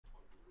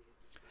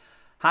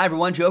Hi,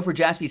 everyone. Joe for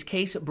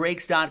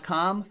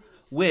JaspysCaseBreaks.com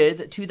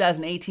with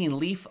 2018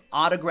 Leaf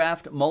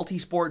autographed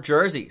multi-sport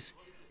jerseys.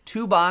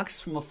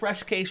 2-box from a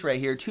fresh case right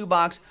here.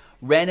 2-box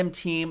random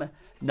team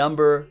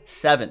number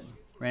 7.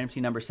 Random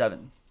team number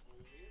 7.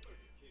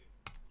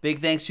 Big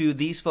thanks to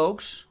these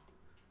folks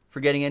for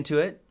getting into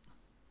it.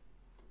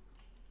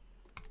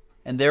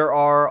 And there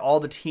are all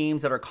the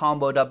teams that are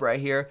comboed up right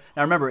here.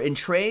 Now remember, in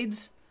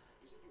trades,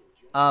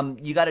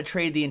 you got to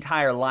trade the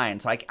entire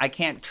line. So I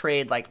can't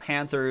trade like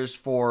Panthers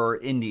for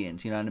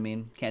Indians. You know what I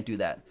mean? Can't do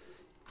that.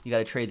 You got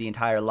to trade the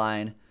entire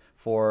line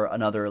for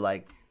another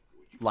like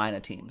line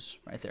of teams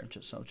right there.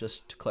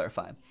 Just to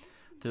clarify.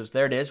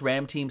 There it is.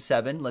 Random team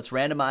 7. Let's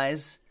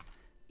randomize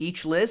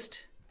each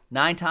list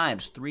 9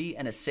 times. 3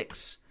 and a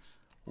 6.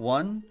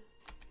 1.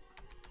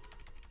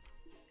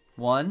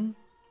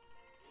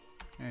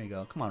 There you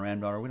go. Come on, random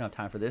daughter. We don't have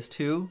time for this.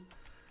 2,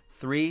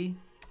 3,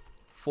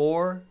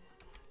 4,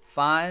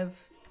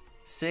 5,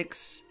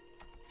 6,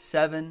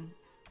 7,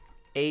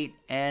 8,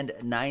 and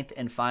 9th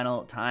and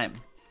final time.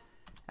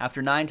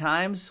 After 9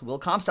 times, Will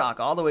Comstock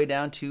all the way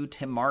down to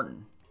Tim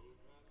Martin.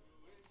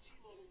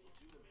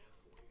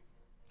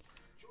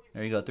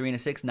 There you go. 3 and a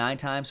 6, 9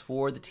 times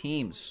for the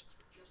teams.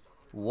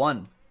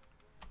 1,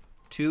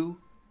 2,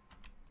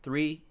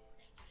 3,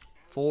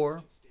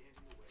 4,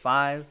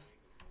 5,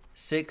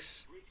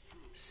 6,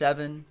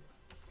 7,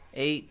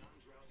 8,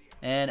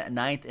 and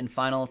 9th and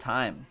final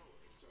time.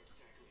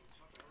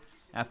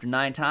 After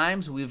 9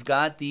 times, we've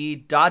got the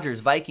Dodgers,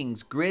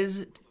 Vikings,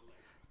 Grizz,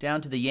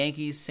 down to the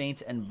Yankees,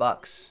 Saints, and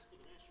Bucks.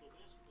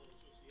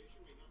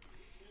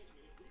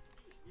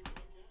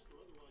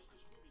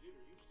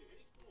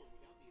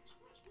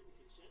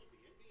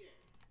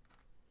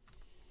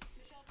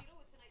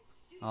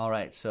 All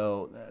right,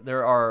 so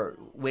there are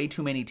way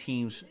too many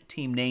team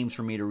names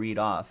for me to read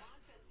off.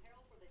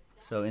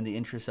 So in the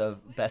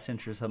best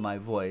interest of my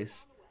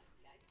voice,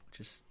 which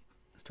is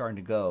starting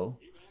to go,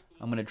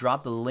 I'm going to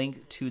drop the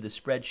link to the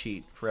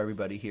spreadsheet for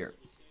everybody here.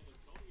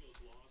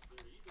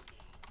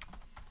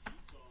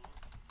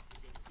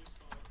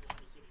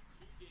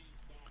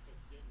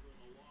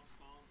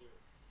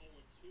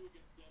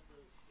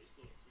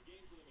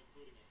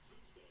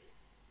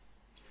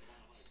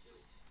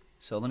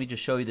 So let me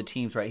just show you the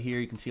teams right here.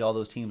 You can see all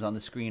those teams on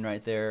the screen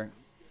right there.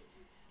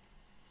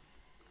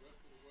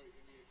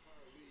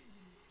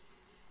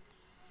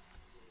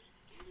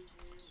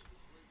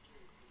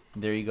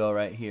 There you go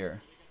right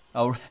here.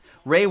 Oh,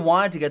 Ray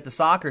wanted to get the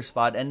soccer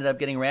spot, ended up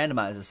getting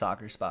randomized a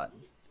soccer spot.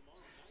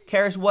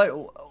 Karis,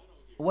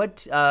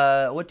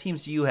 what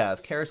teams do you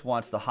have? Karis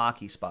wants the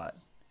hockey spot.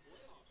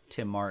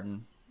 Tim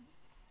Martin.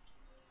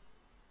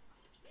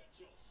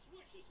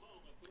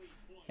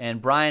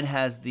 And Brian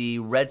has the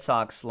Red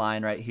Sox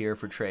line right here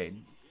for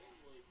trade.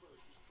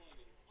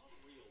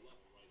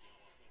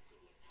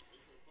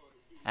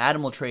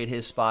 Adam will trade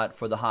his spot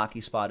for the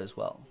hockey spot as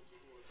well.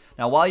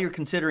 Now, while you're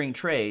considering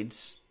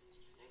trades,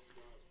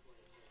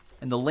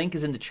 and the link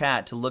is in the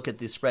chat to look at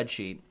the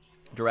spreadsheet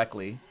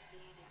directly,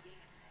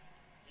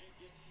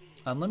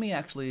 let me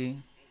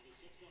actually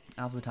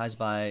alphabetize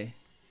by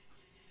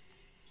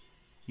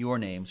your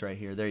names right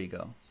here. There you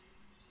go.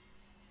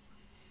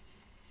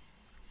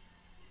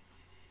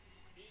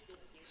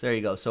 So there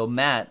you go. So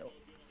Matt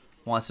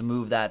wants to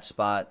move that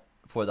spot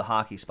for the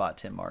hockey spot,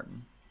 Tim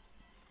Martin.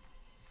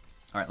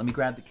 All right, let me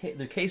grab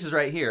the cases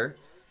right here.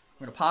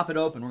 We're going to pop it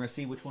open. We're going to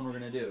see which one we're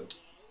going to do.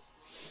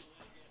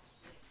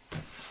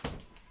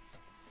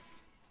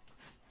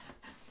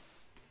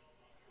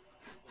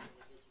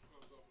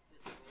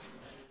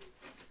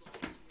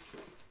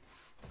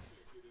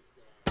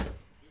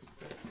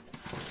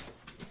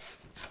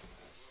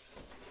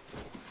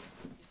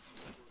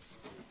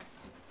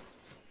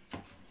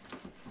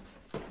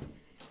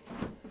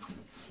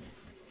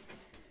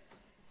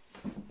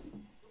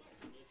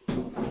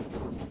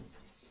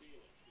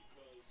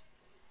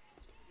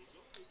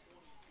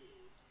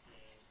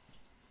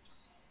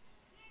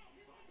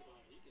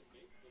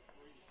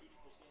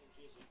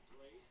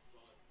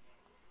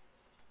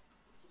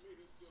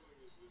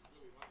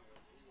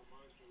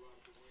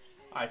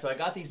 All right, so I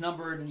got these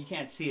numbered, and you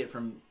can't see it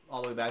from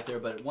all the way back there,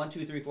 but 1,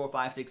 2, 3, 4,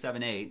 5, 6,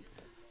 7, 8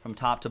 from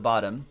top to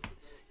bottom.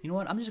 You know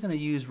what? I'm just going to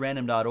use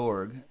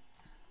random.org.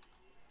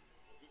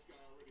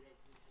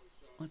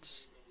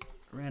 Let's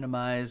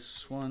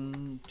randomize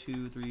 1,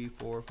 2, 3,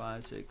 4,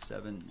 5, 6,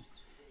 7,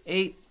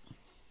 8.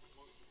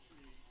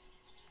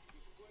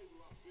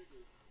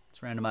 Let's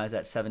randomize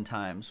that 7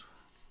 times.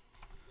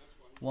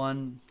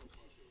 1,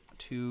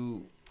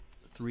 2,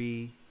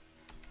 3,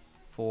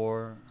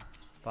 4,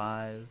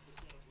 5,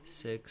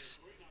 6,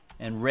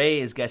 and Ray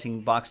is guessing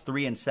box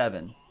 3 and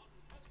 7.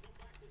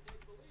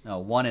 No,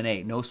 1 and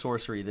 8. No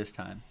sorcery this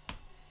time.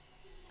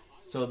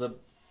 So the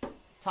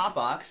top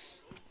box,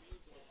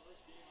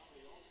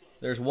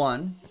 there's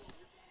 1.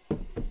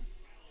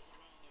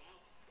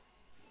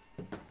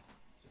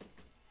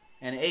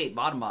 And 8,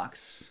 bottom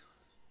box.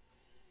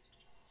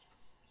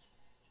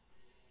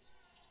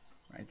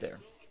 Right there.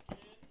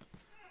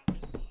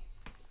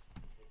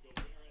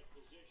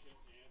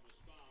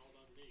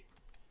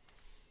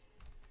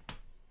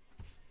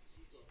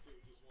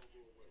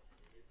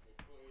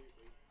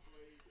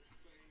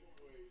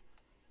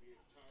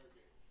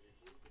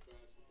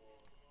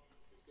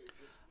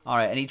 All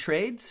right, any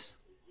trades?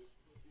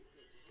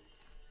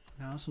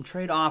 No, some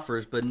trade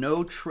offers, but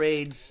no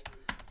trades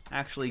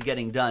actually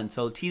getting done.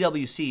 So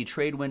TWC,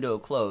 trade window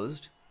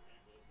closed.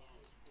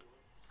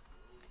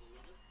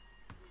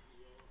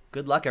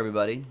 Good luck,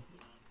 everybody.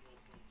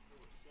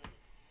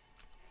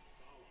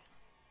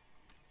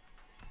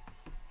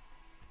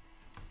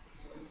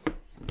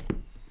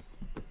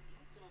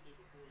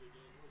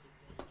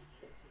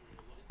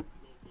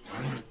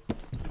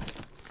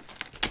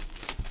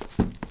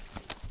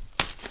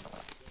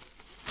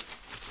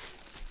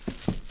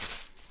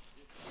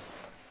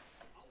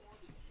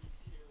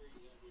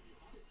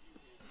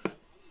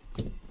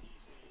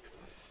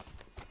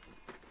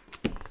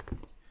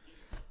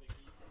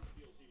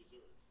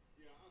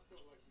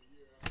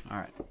 All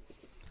right.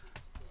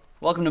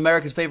 Welcome to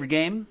America's favorite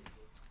game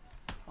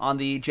on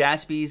the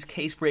Jaspy's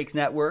Case Breaks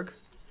Network.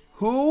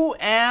 Who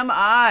am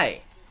I?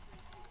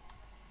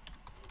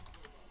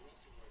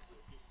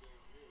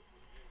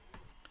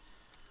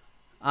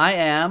 I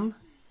am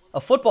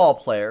a football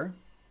player.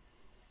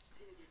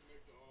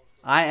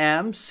 I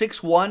am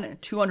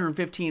 6'1",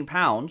 215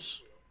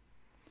 pounds.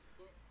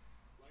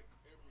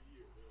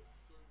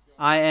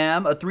 I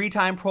am a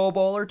 3-time Pro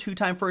Bowler,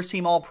 2-time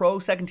first-team All-Pro,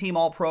 second-team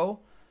All-Pro.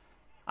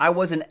 I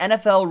was an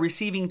NFL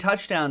receiving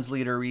touchdowns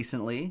leader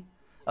recently,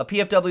 a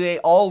PFWA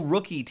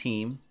All-Rookie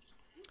team,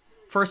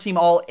 first-team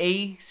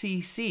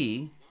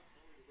All-ACC.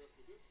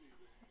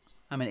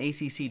 I'm an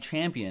ACC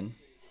champion.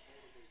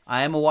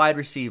 I am a wide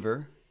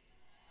receiver.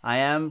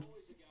 I've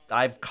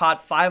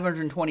caught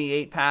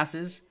 528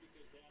 passes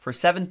for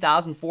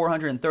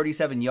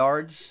 7,437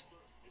 yards,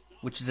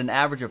 which is an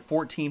average of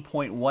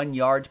 14.1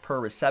 yards per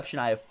reception.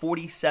 I have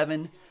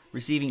 47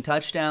 receiving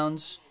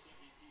touchdowns.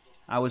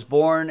 I was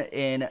born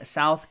in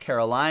South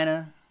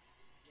Carolina,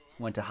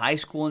 went to high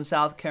school in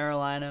South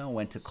Carolina,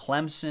 went to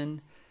Clemson,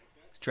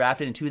 was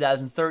drafted in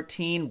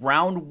 2013,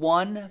 round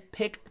 1,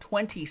 pick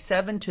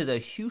 27 to the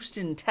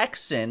Houston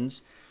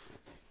Texans.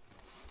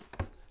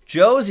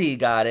 Josie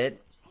got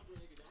it.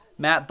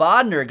 Matt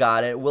Bodner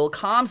got it. Will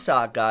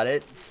Comstock got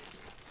it.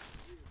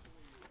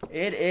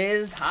 It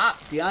is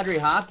DeAndre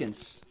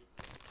Hopkins.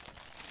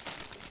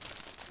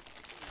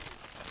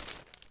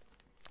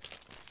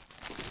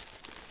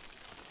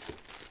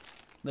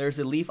 There's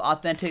the Leaf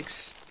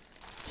Authentics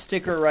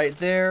sticker right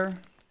there.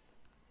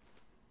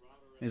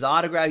 His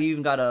autograph, you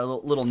even got a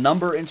little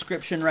number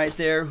inscription right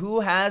there.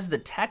 Who has the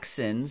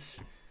Texans?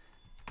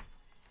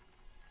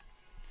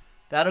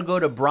 That'll go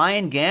to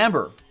Brian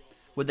Gamber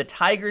with the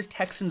Tigers,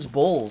 Texans,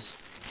 Bulls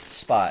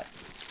spot.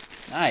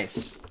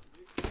 Nice.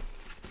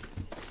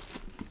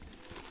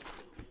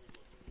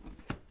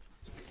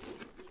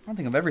 I don't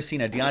think I've ever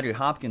seen a DeAndre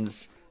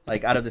Hopkins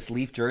like out of this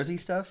Leaf jersey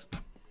stuff.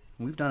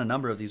 We've done a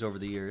number of these over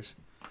the years.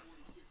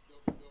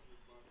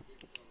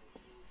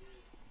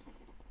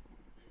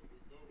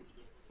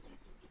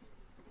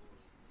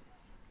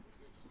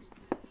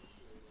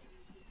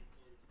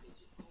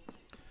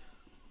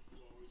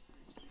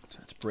 So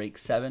that's break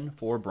 7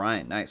 for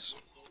Brian. Nice.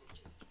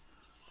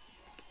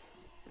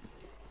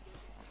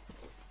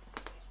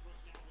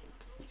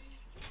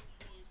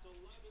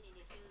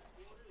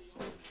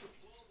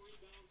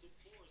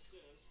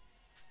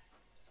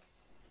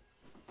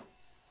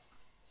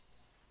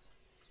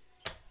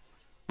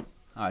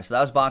 All right, so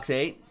that was box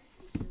 8.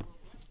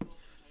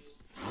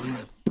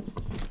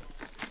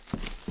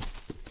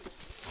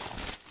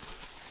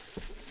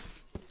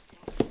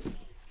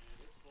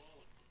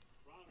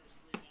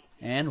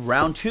 And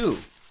round 2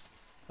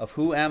 of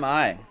Who Am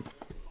I?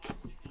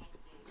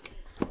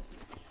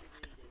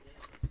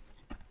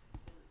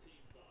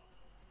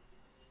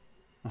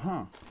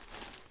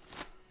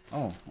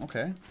 Oh,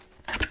 okay.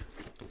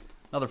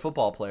 Another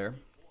football player.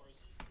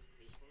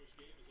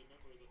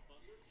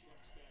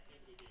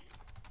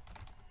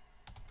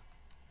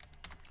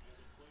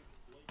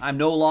 I'm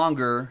no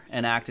longer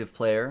an active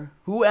player.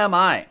 Who am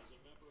I?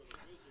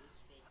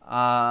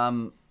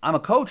 I'm a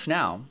coach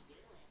now.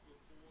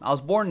 I was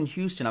born in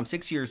Houston. I'm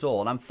 6 years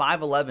old. I'm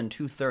 5'11",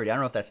 230. I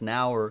don't know if that's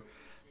now or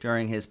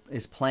during his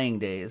playing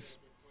days.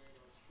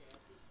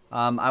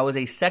 I was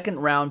a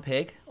second-round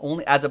pick.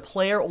 As a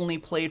player, only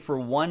played for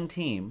one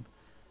team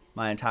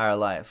my entire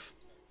life.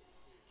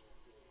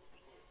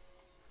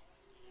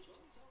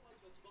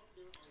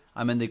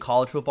 I'm in the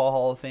College Football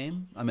Hall of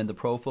Fame. I'm in the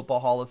Pro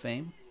Football Hall of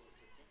Fame.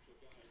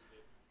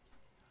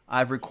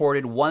 I've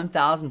recorded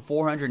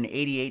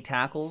 1,488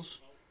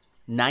 tackles,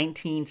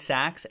 19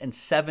 sacks, and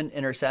 7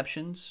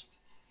 interceptions.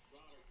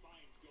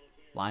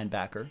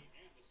 Linebacker.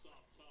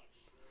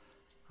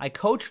 I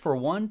coached for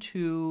 1,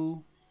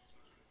 2,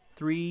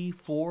 3,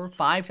 4,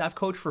 5. I've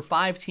coached for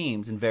 5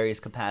 teams in various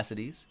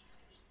capacities.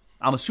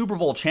 I'm a Super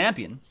Bowl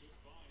champion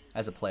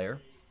as a player.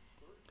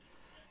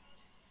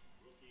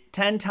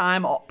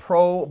 10-time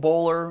Pro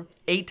Bowler,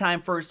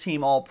 8-time first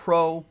team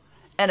All-Pro,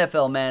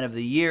 NFL Man of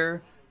the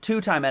Year,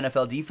 2-time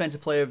NFL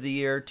Defensive Player of the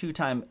Year,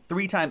 3-time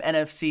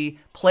NFC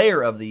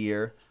Player of the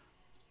Year,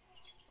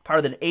 part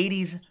of the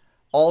 80s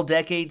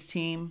All-Decades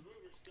team,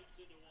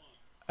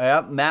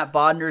 Yep, Matt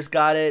Bodner's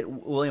got it.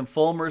 William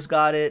Fulmer's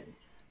got it.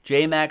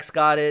 J-Max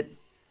got it.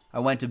 I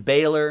went to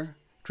Baylor,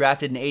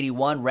 drafted in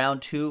 81,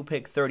 round 2,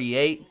 pick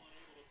 38.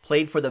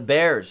 Played for the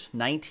Bears,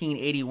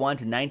 1981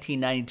 to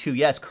 1992.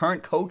 Yes,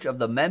 current coach of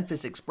the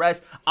Memphis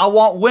Express. I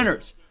want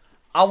winners.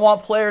 I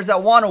want players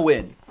that want to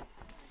win.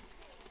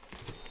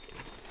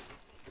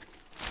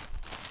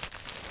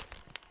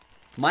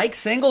 Mike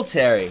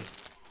Singletary.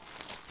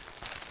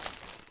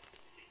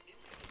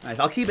 Nice.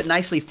 I'll keep it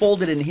nicely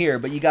folded in here,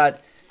 but you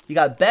got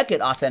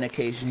Beckett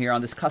authentication here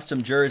on this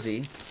custom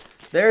jersey.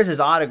 There's his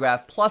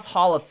autograph plus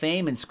Hall of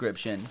Fame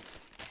inscription.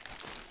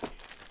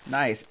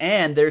 Nice.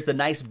 And there's the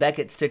nice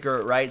Beckett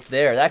sticker right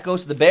there. That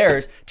goes to the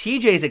Bears.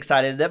 TJ's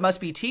excited. That must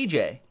be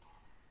TJ.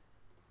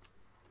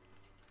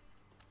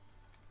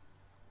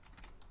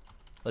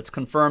 Let's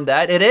confirm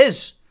that. It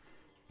is.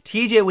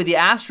 TJ with the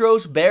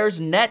Astros, Bears,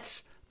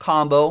 Nets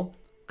combo.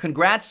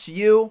 Congrats to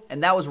you.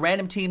 And that was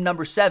random team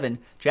number 7,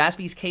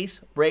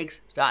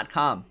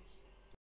 JaspysCaseBreaks.com.